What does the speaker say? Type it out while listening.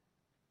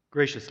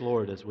Gracious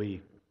Lord, as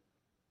we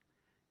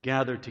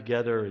gather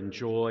together in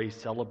joy,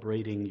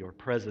 celebrating your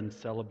presence,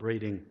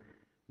 celebrating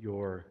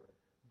your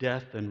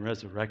death and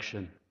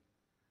resurrection,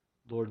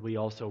 Lord, we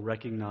also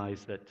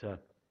recognize that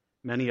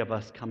many of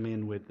us come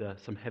in with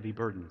some heavy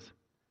burdens.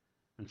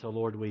 And so,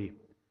 Lord, we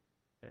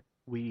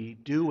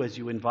do as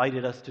you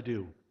invited us to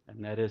do,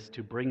 and that is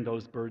to bring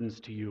those burdens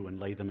to you and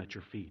lay them at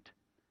your feet.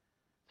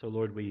 So,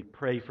 Lord, we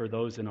pray for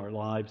those in our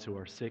lives who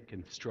are sick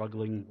and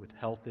struggling with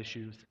health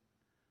issues.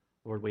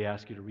 Lord, we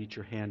ask you to reach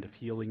your hand of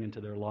healing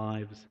into their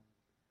lives.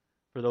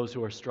 For those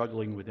who are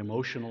struggling with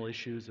emotional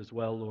issues as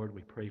well, Lord,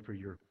 we pray for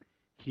your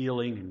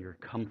healing and your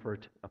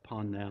comfort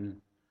upon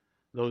them.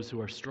 Those who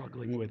are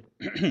struggling with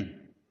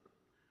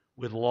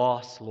with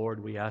loss,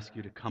 Lord, we ask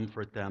you to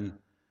comfort them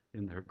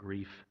in their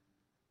grief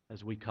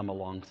as we come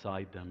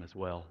alongside them as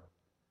well.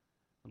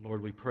 And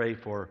Lord, we pray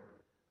for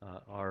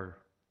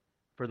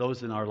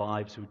those in our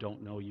lives who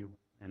don't know you,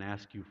 and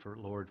ask you for,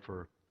 Lord,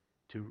 for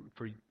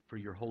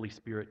your Holy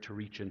Spirit to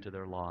reach into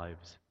their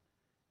lives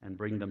and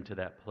bring them to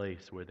that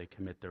place where they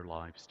commit their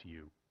lives to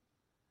you.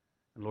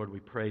 And Lord, we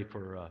pray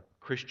for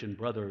Christian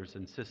brothers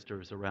and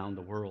sisters around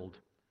the world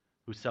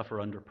who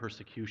suffer under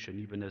persecution,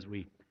 even as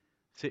we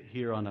sit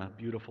here on a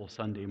beautiful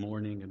Sunday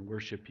morning and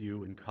worship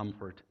you in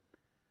comfort.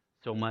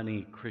 So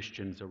many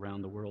Christians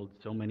around the world,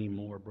 so many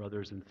more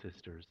brothers and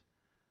sisters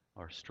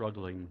are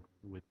struggling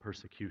with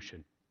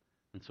persecution.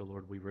 And so,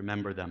 Lord, we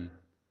remember them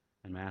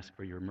and ask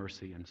for your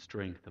mercy and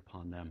strength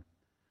upon them.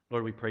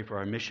 Lord, we pray for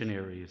our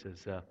missionaries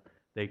as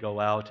they go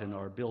out and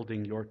are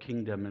building your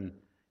kingdom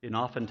in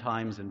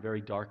oftentimes in very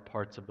dark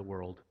parts of the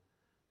world.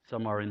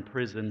 Some are in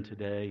prison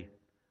today.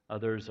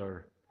 Others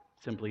are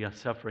simply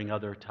suffering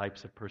other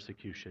types of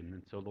persecution.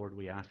 And so, Lord,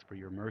 we ask for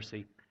your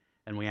mercy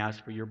and we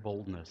ask for your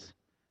boldness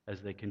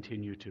as they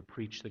continue to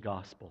preach the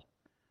gospel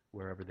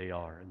wherever they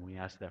are. And we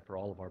ask that for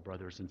all of our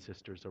brothers and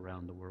sisters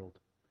around the world.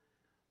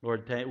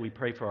 Lord, we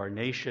pray for our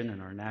nation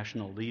and our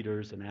national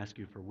leaders and ask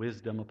you for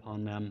wisdom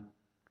upon them.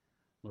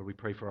 Lord, we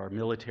pray for our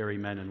military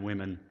men and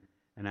women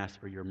and ask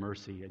for your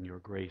mercy and your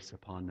grace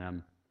upon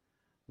them.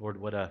 Lord,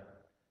 what a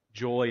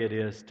joy it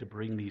is to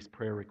bring these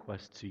prayer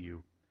requests to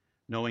you,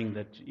 knowing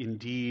that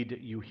indeed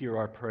you hear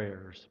our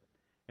prayers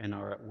and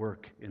are at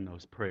work in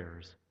those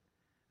prayers.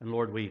 And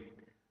Lord, we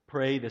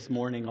pray this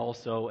morning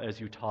also as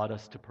you taught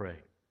us to pray.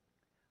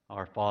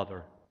 Our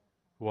Father,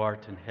 who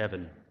art in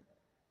heaven,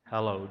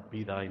 hallowed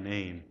be thy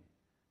name.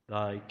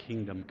 Thy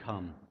kingdom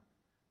come.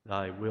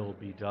 Thy will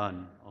be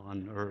done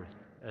on earth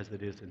as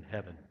it is in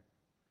heaven.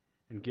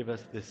 And give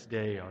us this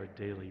day our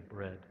daily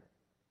bread.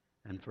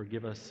 And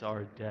forgive us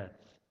our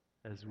debts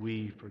as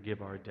we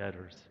forgive our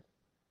debtors.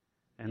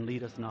 And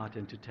lead us not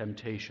into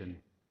temptation,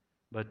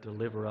 but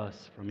deliver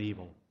us from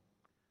evil.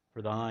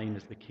 For thine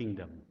is the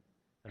kingdom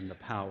and the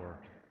power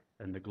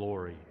and the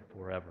glory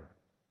forever.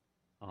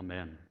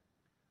 Amen.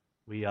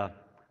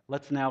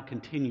 Let's now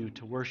continue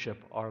to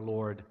worship our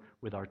Lord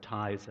with our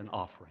tithes and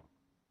offering.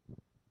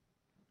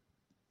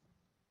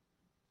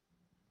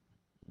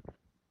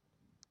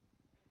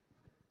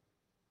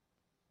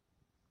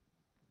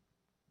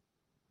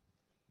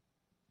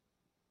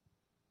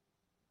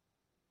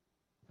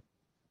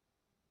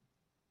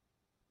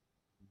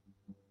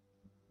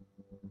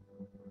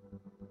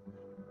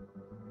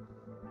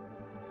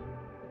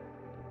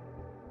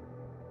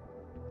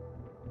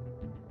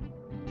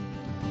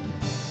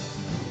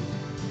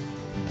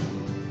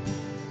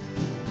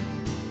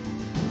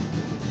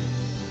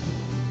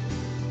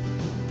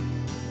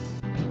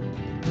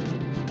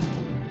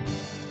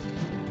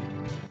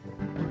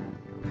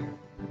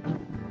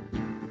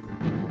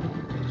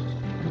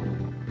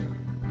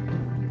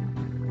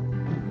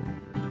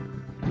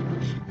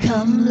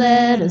 Come,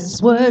 let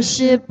us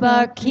worship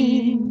our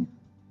King.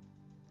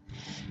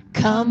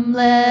 Come,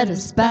 let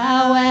us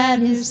bow at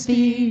his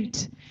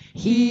feet.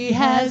 He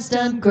has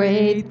done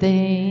great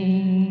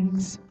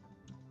things.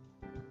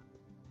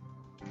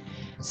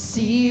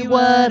 See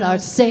what our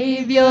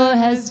Savior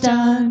has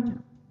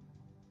done.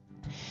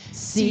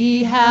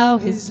 See how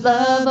his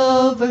love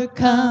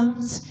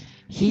overcomes.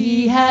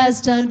 He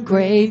has done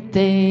great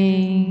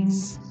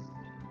things.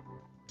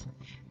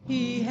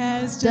 He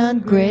has done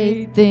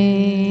great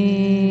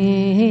things.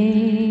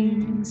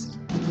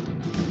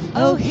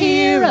 O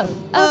hero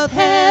of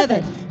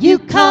heaven, you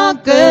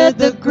conquered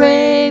the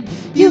grave.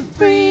 You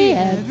free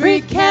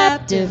every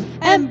captive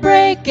and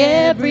break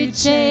every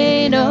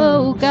chain,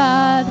 oh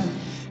God.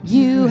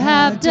 You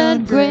have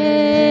done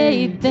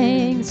great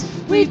things.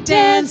 We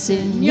dance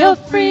in your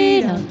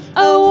freedom,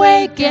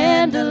 awake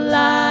and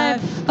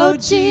alive. Oh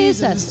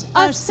Jesus,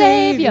 our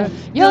Savior,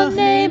 your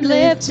name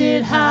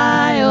lifted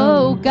high,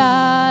 oh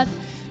God.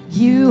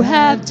 You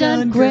have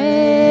done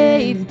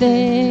great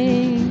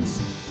things.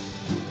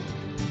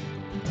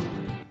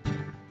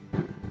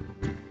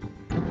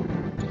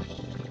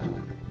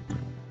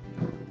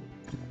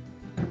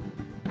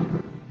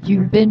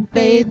 You've been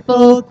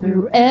faithful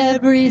through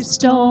every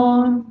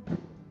storm.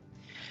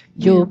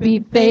 You'll be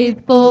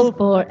faithful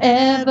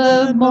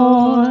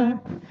forevermore.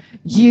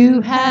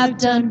 You have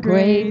done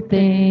great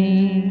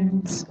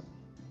things.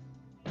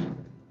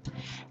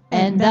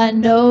 and I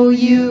know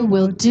you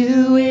will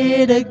do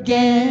it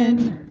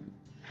again.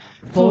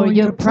 For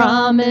your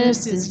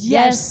promise is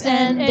yes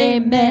and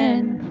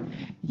amen.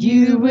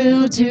 You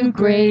will do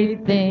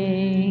great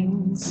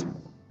things.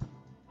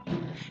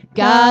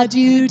 God,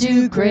 you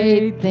do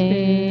great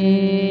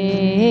things.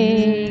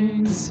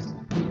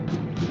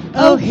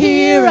 Oh,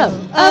 hero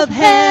of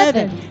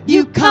heaven,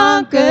 you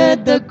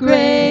conquered the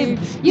grave.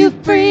 You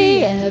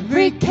free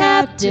every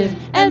captive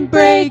and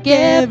break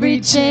every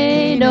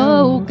chain.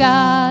 Oh,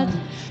 God,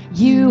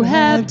 you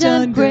have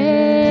done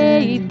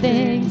great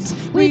things.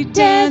 We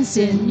dance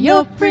in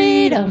your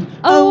freedom,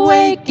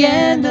 awake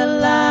and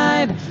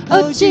alive.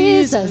 Oh,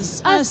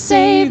 Jesus, our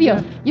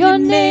Savior, your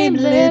name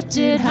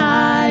lifted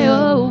high.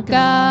 Oh,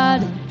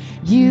 God,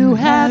 you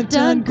have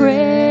done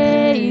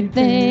great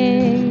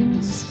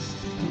things.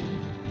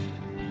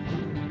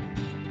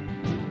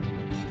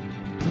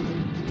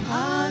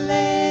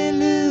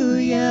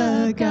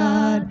 Hallelujah,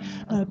 God,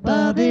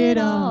 above it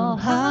all.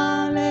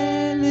 Hallelujah,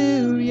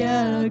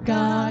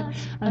 God,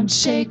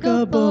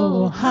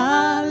 unshakable.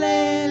 Hallelujah,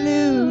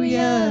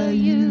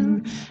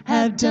 you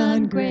have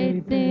done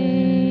great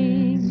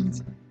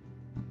things.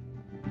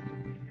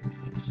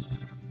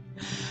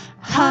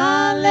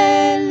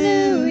 Hallelujah,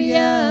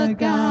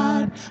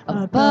 God,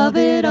 above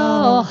it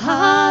all.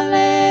 Hallelujah,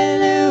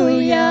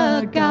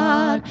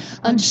 God,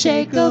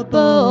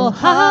 unshakable.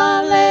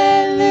 Hallelujah,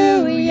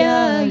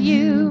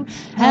 you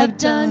have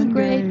done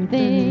great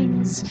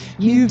things.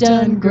 You've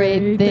done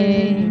great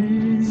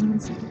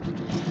things.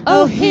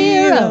 Oh,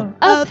 hero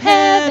of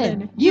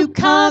heaven, you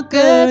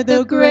conquered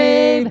the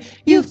grave.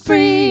 You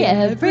free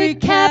every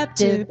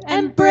captive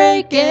and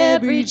break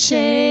every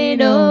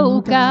chain. Oh,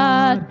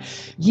 God,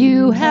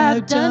 you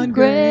have done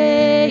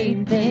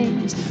great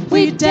things.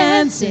 We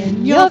dance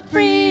in your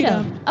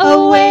freedom,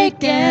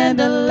 awake and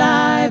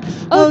alive.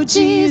 Oh,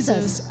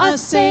 Jesus, our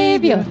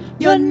Savior,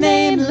 your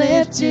name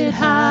lifted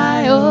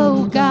high.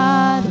 Oh,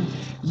 God,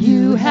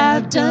 you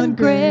have done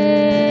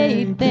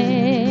great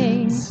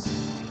things.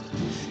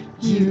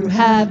 You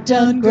have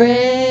done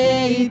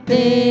great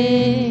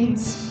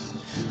things.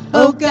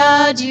 Oh,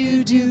 God,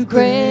 you do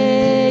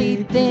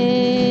great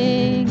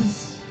things.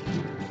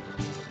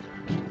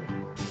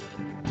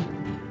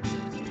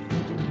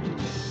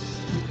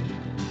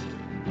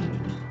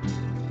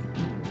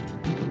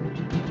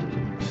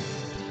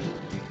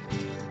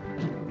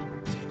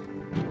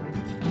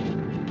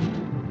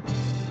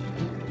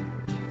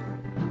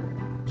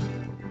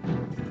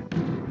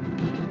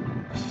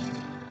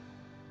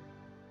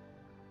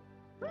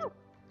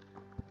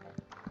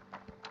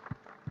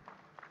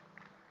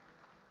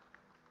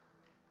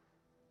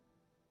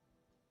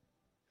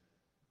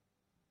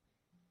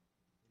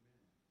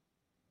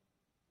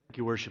 Thank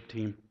you, worship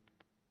team.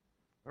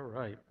 All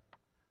right.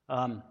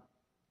 I'm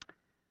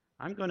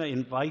going to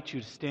invite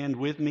you to stand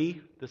with me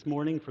this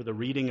morning for the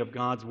reading of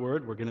God's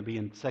Word. We're going to be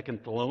in 2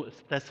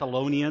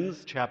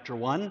 Thessalonians chapter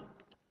 1,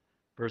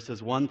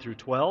 verses 1 through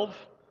 12.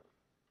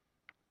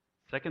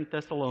 2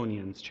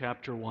 Thessalonians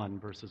chapter 1,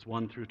 verses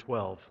 1 through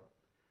 12.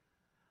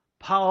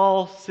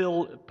 Paul,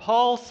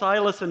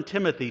 Silas, and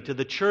Timothy to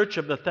the church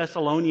of the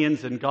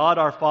Thessalonians in God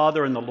our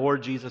Father and the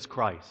Lord Jesus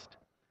Christ.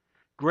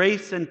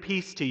 Grace and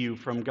peace to you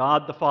from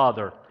God the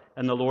Father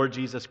and the Lord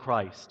Jesus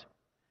Christ.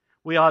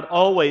 We ought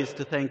always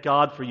to thank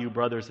God for you,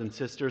 brothers and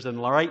sisters, and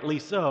rightly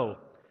so,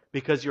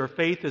 because your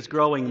faith is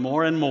growing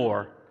more and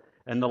more,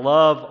 and the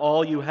love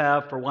all you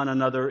have for one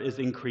another is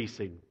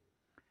increasing.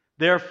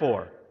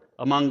 Therefore,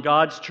 among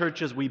God's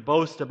churches we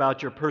boast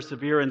about your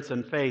perseverance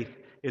and faith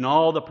in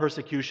all the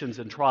persecutions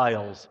and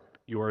trials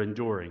you are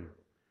enduring.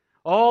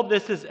 All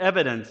this is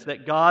evidence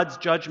that God's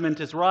judgment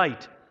is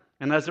right,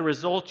 and as a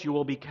result you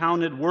will be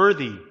counted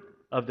worthy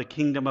of the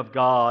kingdom of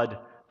God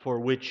for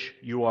which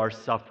you are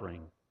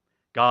suffering.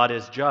 God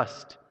is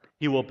just.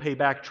 He will pay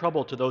back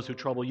trouble to those who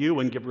trouble you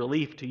and give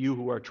relief to you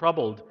who are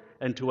troubled,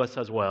 and to us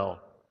as well.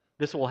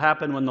 This will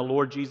happen when the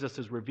Lord Jesus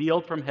is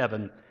revealed from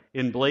heaven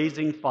in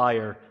blazing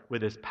fire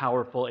with his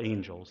powerful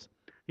angels.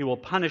 He will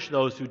punish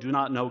those who do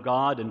not know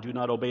God and do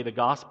not obey the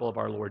gospel of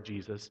our Lord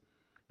Jesus.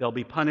 They'll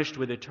be punished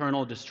with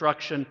eternal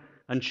destruction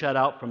and shut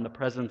out from the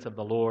presence of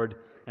the Lord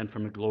and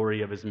from the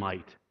glory of his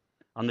might.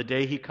 On the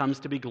day he comes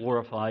to be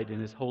glorified in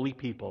his holy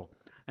people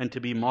and to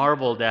be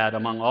marveled at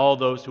among all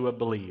those who have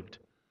believed.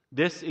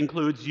 This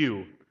includes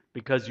you,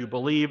 because you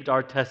believed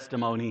our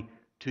testimony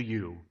to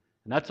you.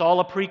 And that's all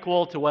a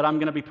prequel to what I'm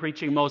going to be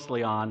preaching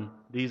mostly on,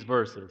 these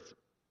verses.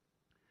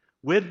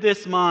 With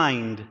this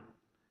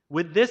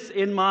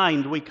in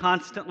mind, we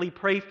constantly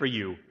pray for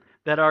you,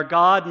 that our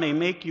God may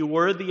make you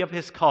worthy of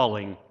his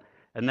calling,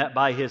 and that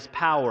by his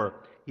power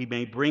he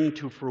may bring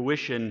to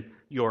fruition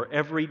your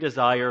every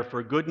desire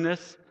for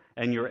goodness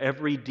and your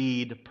every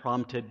deed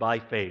prompted by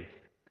faith.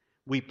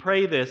 We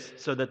pray this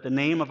so that the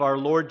name of our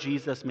Lord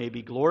Jesus may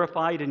be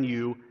glorified in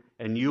you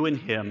and you in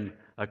him,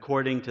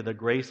 according to the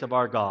grace of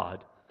our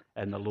God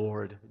and the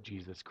Lord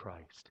Jesus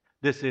Christ.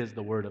 This is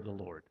the word of the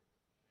Lord.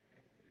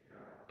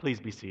 Please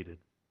be seated.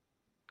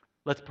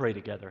 Let's pray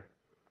together.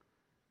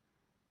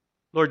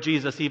 Lord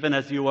Jesus, even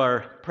as you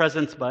are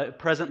present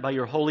by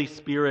your Holy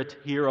Spirit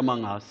here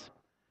among us,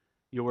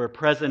 you were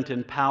present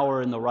in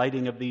power in the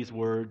writing of these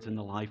words in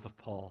the life of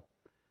Paul.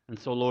 And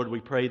so, Lord, we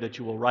pray that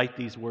you will write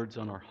these words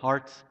on our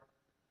hearts,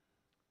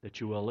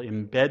 that you will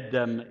embed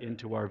them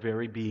into our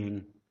very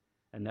being,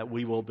 and that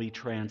we will be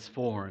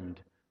transformed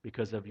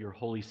because of your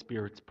Holy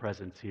Spirit's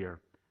presence here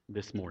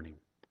this morning.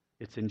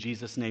 It's in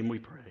Jesus' name we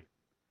pray.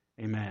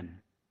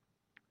 Amen.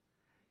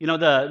 You know,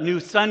 the new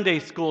Sunday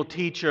school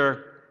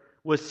teacher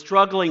was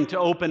struggling to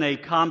open a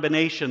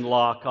combination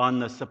lock on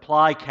the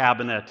supply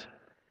cabinet.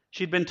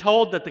 She'd been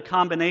told that the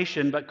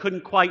combination, but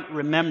couldn't quite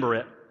remember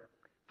it.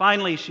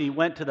 Finally, she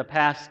went to the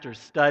pastor's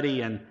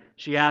study and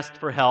she asked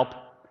for help.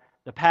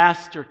 The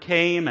pastor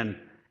came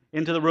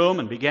into the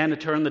room and began to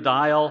turn the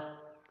dial.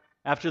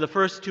 After the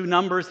first two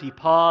numbers, he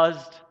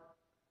paused.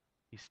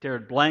 He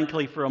stared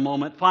blankly for a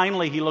moment.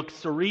 Finally, he looked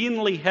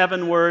serenely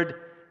heavenward,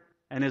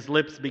 and his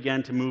lips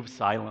began to move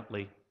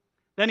silently.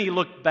 Then he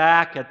looked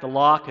back at the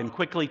lock and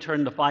quickly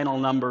turned the final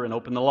number and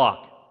opened the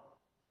lock.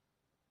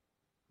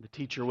 The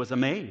teacher was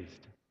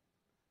amazed.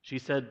 She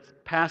said,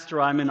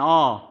 "Pastor, I'm in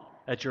awe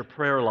at your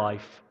prayer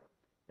life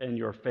and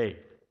your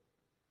faith."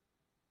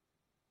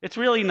 "It's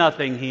really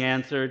nothing," he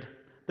answered.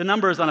 "The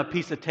number is on a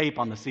piece of tape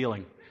on the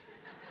ceiling."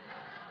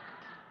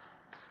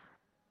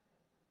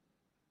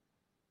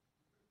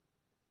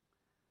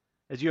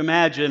 As you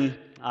imagine,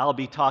 I'll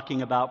be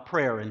talking about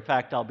prayer. In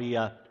fact, I'll be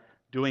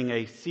doing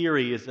a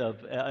series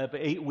of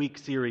 8-week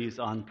series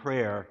on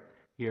prayer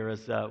here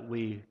as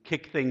we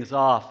kick things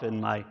off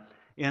in my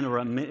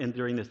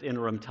during this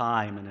interim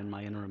time and in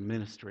my interim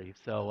ministry.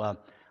 So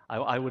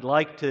I would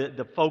like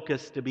the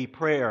focus to be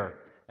prayer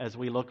as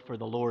we look for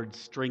the Lord's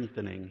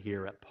strengthening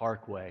here at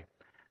Parkway.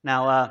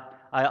 Now,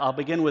 I'll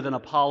begin with an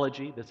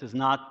apology. This is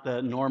not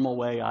the normal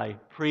way I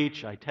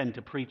preach. I tend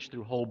to preach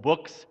through whole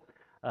books,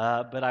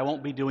 but I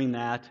won't be doing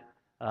that.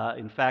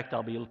 In fact,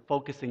 I'll be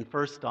focusing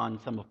first on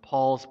some of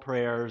Paul's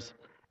prayers,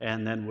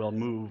 and then we'll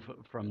move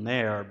from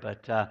there.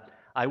 But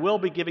I will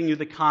be giving you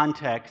the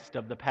context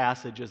of the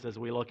passages as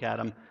we look at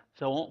them,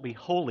 so it won't be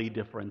wholly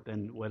different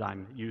than what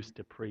I'm used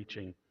to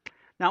preaching.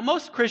 Now,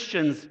 most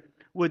Christians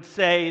would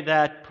say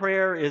that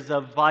prayer is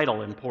of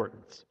vital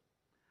importance.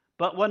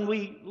 But when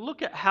we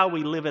look at how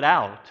we live it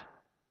out,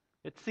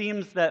 it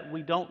seems that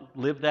we don't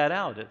live that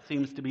out. It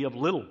seems to be of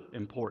little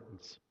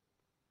importance.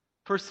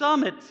 For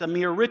some, it's a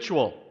mere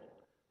ritual,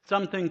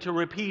 something to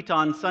repeat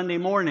on Sunday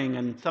morning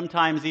and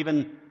sometimes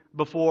even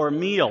before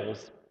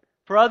meals.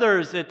 For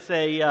others, it's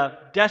a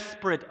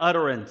desperate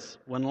utterance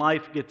when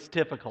life gets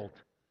difficult.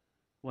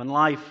 When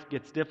life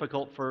gets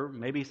difficult for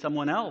maybe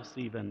someone else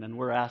even, and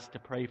we're asked to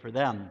pray for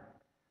them,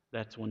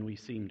 that's when we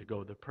seem to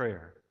go to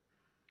prayer.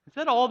 Is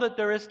that all that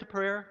there is to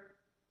prayer?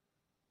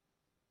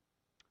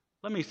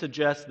 Let me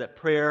suggest that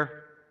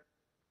prayer,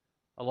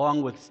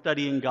 along with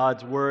studying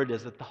God's Word,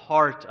 is at the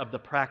heart of the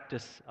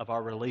practice of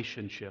our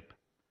relationship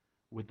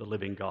with the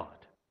living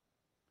God.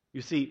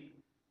 You see,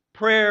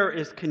 prayer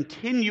is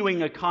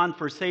continuing a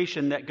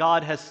conversation that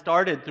God has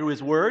started through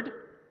His Word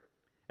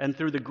and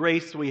through the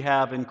grace we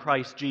have in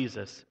Christ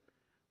Jesus,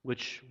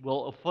 which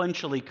will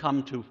eventually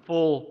come to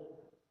full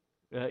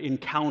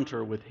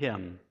encounter with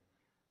Him.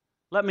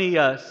 Let me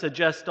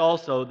suggest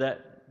also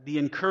that the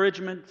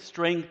encouragement,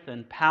 strength,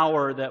 and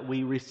power that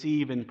we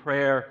receive in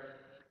prayer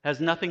has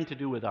nothing to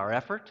do with our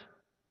effort,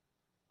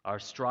 our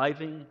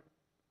striving,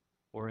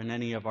 or in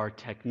any of our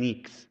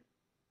techniques,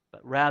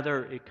 but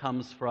rather it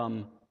comes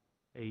from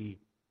a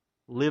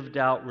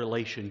lived-out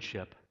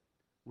relationship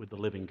with the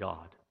living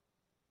God.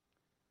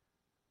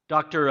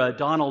 Dr.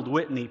 Donald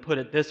Whitney put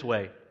it this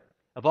way: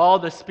 of all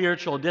the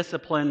spiritual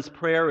disciplines,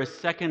 prayer is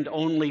second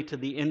only to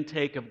the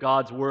intake of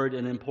God's Word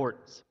in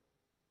importance.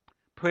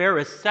 Prayer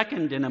is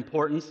second in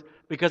importance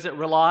because it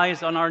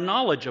relies on our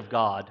knowledge of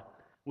God,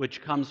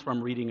 which comes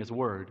from reading His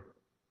Word.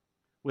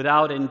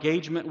 Without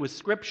engagement with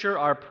Scripture,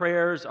 our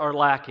prayers are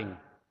lacking.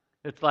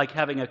 It's like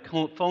having a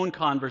phone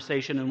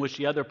conversation in which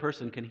the other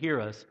person can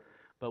hear us,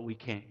 but we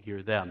can't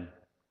hear them.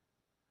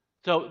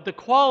 So the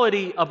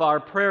quality of our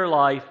prayer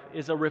life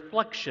is a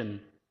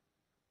reflection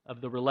of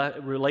the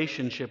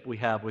relationship we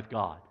have with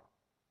God.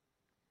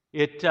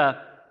 It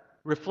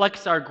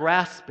reflects our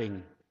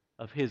grasping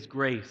of His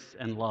grace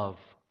and love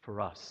for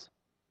us.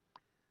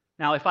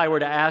 Now, if I were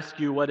to ask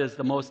you what is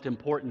the most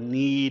important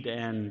need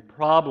and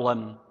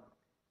problem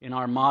in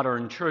our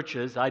modern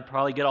churches, I'd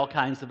probably get all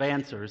kinds of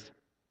answers.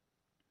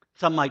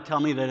 Some might tell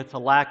me that it's a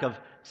lack of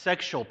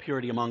sexual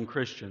purity among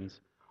Christians,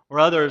 or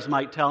others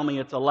might tell me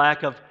it's a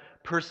lack of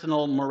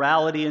personal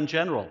morality in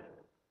general.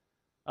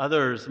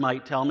 Others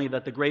might tell me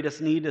that the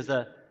greatest need is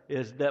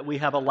that we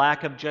have a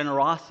lack of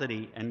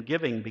generosity and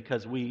giving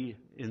because we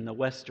in the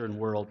Western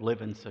world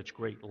live in such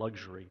great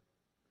luxury.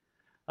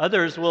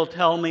 Others will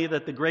tell me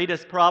that the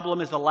greatest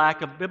problem is a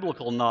lack of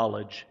biblical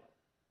knowledge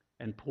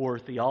and poor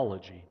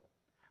theology.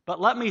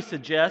 But let me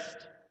suggest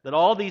that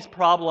all these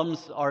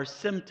problems are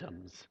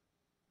symptoms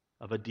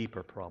of a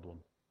deeper problem,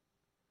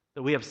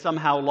 that we have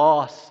somehow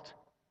lost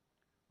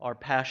our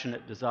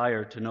passionate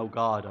desire to know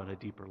God on a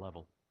deeper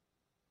level.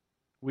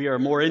 We are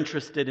more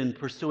interested in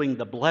pursuing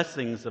the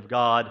blessings of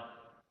God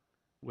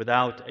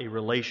without a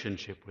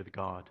relationship with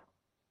God.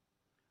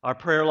 Our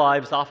prayer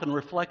lives often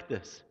reflect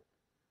this.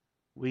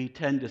 We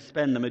tend to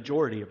spend the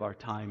majority of our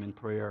time in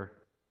prayer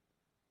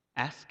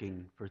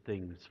asking for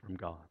things from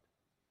God.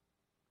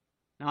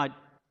 Now, I'd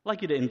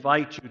like you to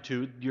invite you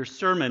to your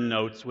sermon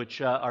notes,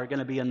 which are going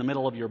to be in the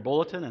middle of your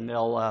bulletin, and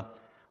they'll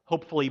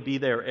hopefully be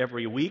there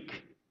every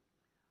week.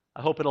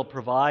 I hope it'll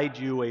provide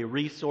you a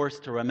resource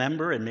to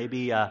remember and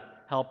maybe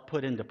help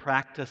put into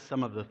practice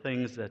some of the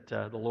things that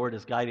the Lord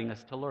is guiding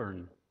us to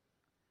learn.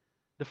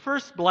 The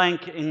first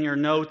blank in your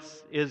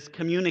notes is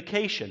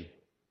communication.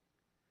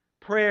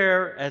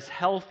 Prayer as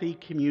healthy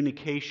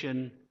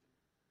communication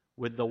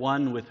with the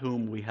one with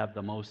whom we have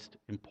the most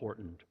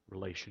important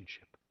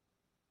relationship.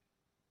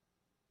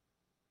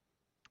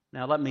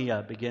 Now, let me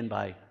begin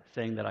by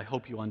saying that I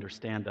hope you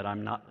understand that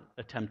I'm not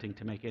attempting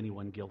to make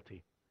anyone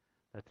guilty.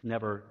 That's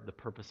never the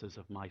purposes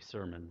of my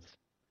sermons.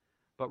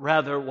 But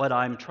rather, what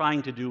I'm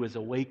trying to do is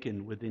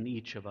awaken within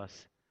each of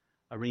us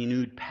a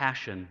renewed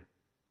passion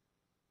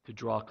to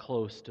draw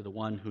close to the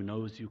one who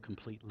knows you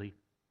completely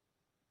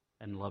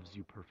and loves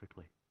you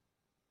perfectly.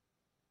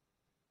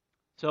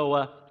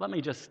 So let me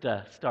just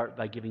start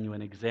by giving you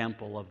an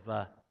example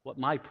of what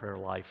my prayer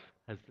life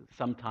has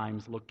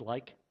sometimes looked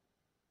like.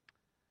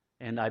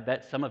 And I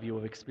bet some of you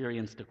have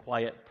experienced a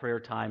quiet prayer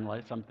time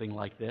like something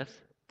like this.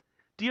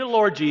 Dear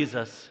Lord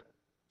Jesus,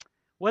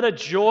 what a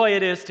joy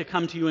it is to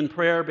come to you in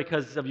prayer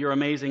because of your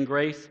amazing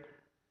grace.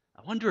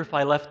 I wonder if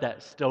I left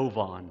that stove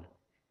on.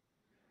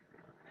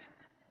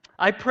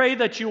 I pray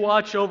that you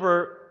watch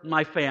over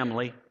my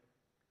family.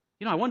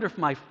 I wonder if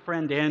my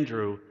friend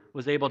Andrew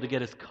was able to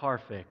get his car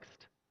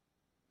fixed.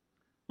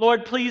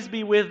 Lord, please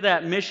be with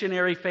that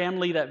missionary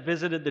family that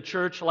visited the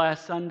church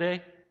last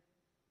Sunday.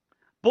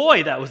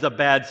 Boy, that was a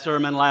bad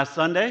sermon last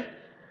Sunday.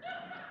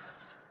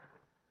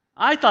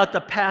 I thought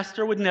the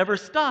pastor would never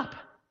stop.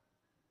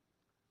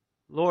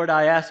 Lord,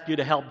 I ask you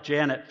to help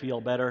Janet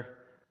feel better.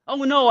 Oh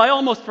no, I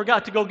almost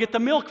forgot to go get the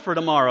milk for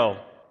tomorrow.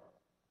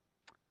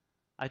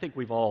 I think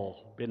we've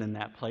all been in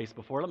that place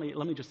before.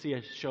 Let me just see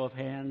a show of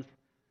hands.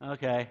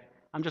 Okay.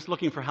 I'm just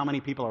looking for how many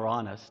people are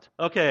honest.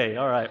 Okay,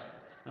 all right.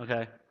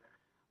 Okay.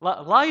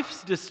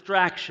 Life's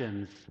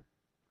distractions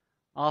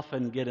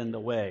often get in the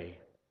way.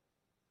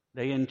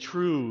 They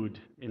intrude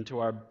into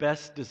our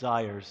best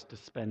desires to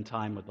spend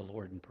time with the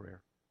Lord in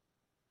prayer.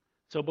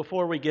 So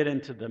before we get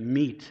into the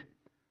meat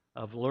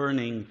of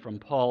learning from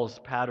Paul's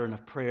pattern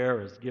of prayer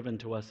as given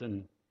to us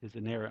in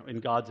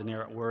God's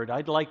inerrant word,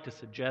 I'd like to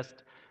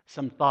suggest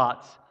some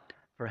thoughts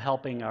for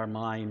helping our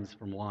minds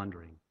from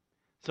wandering.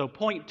 So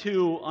point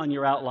 2 on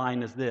your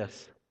outline is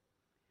this.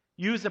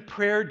 Use a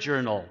prayer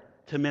journal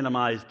to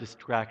minimize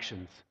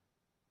distractions.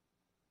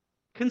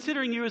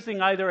 Considering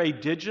using either a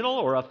digital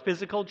or a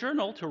physical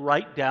journal to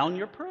write down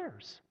your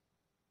prayers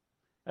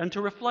and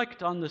to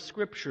reflect on the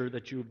scripture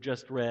that you've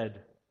just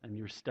read and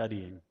you're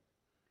studying.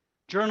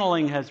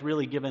 Journaling has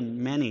really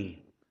given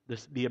many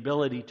the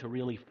ability to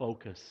really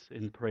focus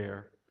in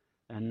prayer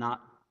and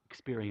not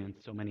experience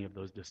so many of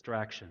those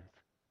distractions.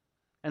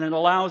 And it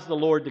allows the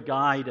Lord to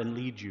guide and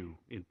lead you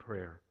in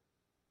prayer.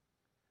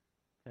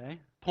 Okay?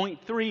 Point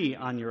 3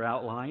 on your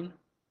outline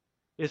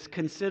is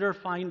consider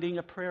finding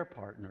a prayer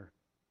partner.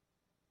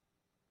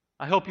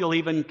 I hope you'll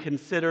even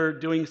consider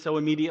doing so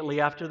immediately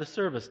after the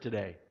service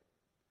today.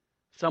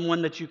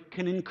 Someone that you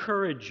can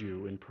encourage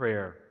you in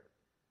prayer,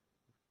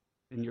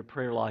 in your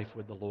prayer life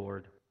with the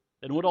Lord,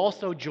 and would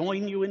also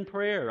join you in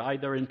prayer,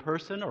 either in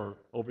person or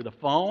over the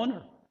phone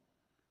or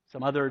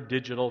some other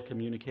digital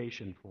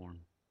communication form.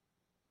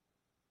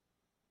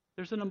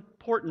 There's an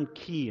important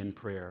key in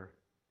prayer,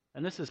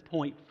 and this is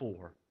point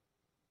 4.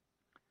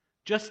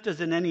 Just as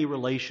in any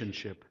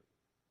relationship,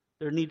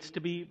 there needs to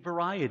be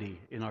variety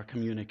in our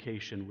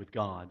communication with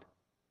God.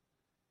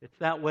 It's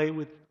that way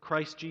with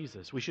Christ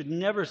Jesus. We should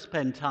never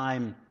spend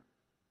time,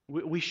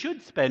 we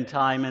should spend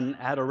time in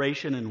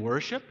adoration and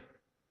worship,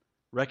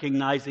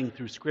 recognizing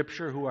through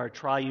Scripture who our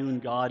triune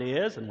God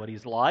is and what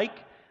He's like,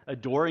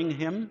 adoring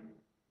Him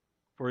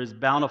for His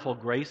bountiful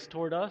grace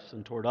toward us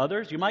and toward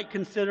others. You might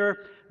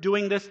consider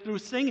doing this through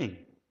singing.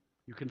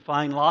 You can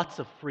find lots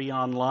of free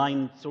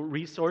online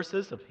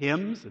resources of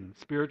hymns and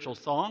spiritual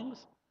songs.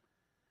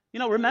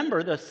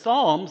 Remember, the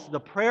Psalms, the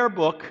prayer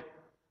book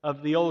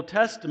of the Old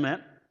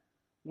Testament,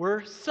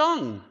 were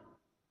sung.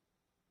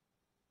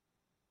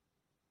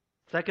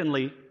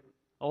 Secondly,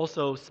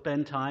 also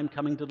spend time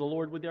coming to the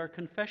Lord with our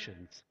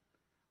confessions,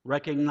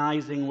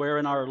 recognizing where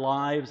in our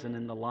lives and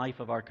in the life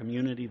of our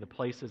community the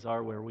places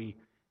are where we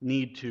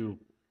need to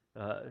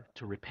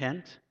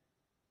repent.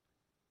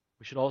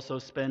 We should also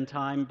spend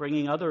time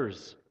bringing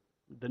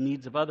the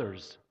needs of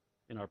others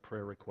in our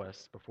prayer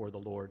requests before the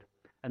Lord.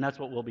 And that's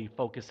what we'll be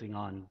focusing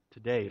on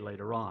today,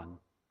 later on.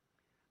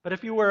 But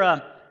if you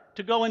were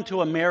to go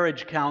into a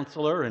marriage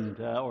counselor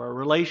or a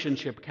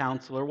relationship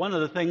counselor, one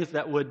of the things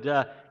that would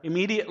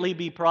immediately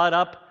be brought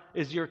up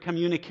is your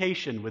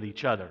communication with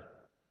each other.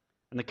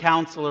 And the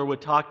counselor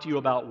would talk to you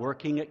about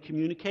working at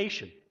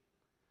communication.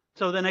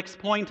 So the next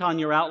point on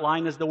your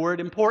outline is the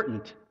word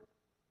important.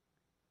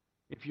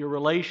 If your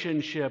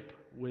relationship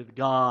with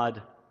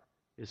God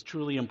is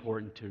truly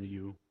important to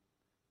you,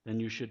 then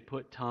you should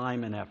put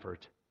time and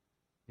effort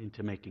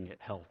into making it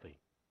healthy.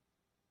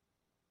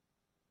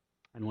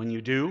 And when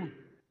you do,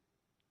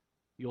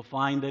 you'll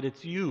find that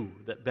it's you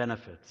that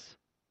benefits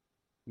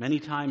many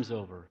times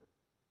over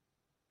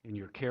in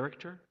your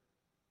character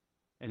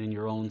and in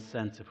your own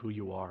sense of who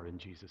you are in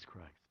Jesus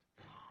Christ.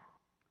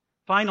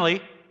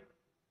 Finally,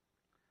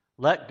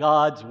 let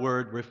God's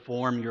word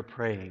reform your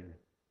praying.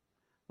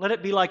 Let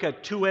it be like a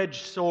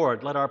two-edged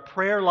sword. Let our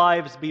prayer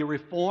lives be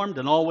reformed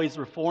and always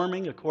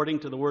reforming according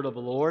to the word of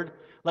the Lord.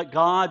 Let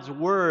God's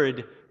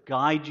word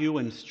guide you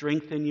and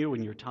strengthen you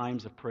in your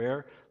times of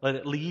prayer. Let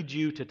it lead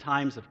you to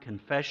times of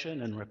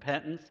confession and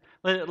repentance.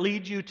 Let it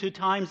lead you to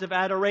times of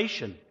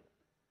adoration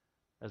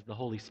as the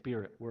Holy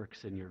Spirit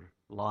works in your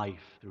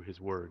life through His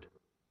word.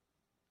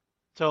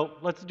 So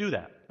let's do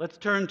that. Let's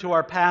turn to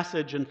our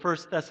passage in 1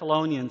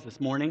 Thessalonians this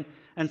morning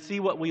and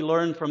see what we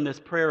learn from this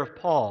prayer of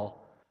Paul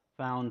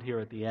found here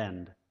at the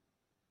end.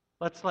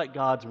 Let's let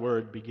God's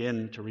word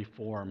begin to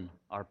reform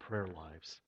our prayer lives.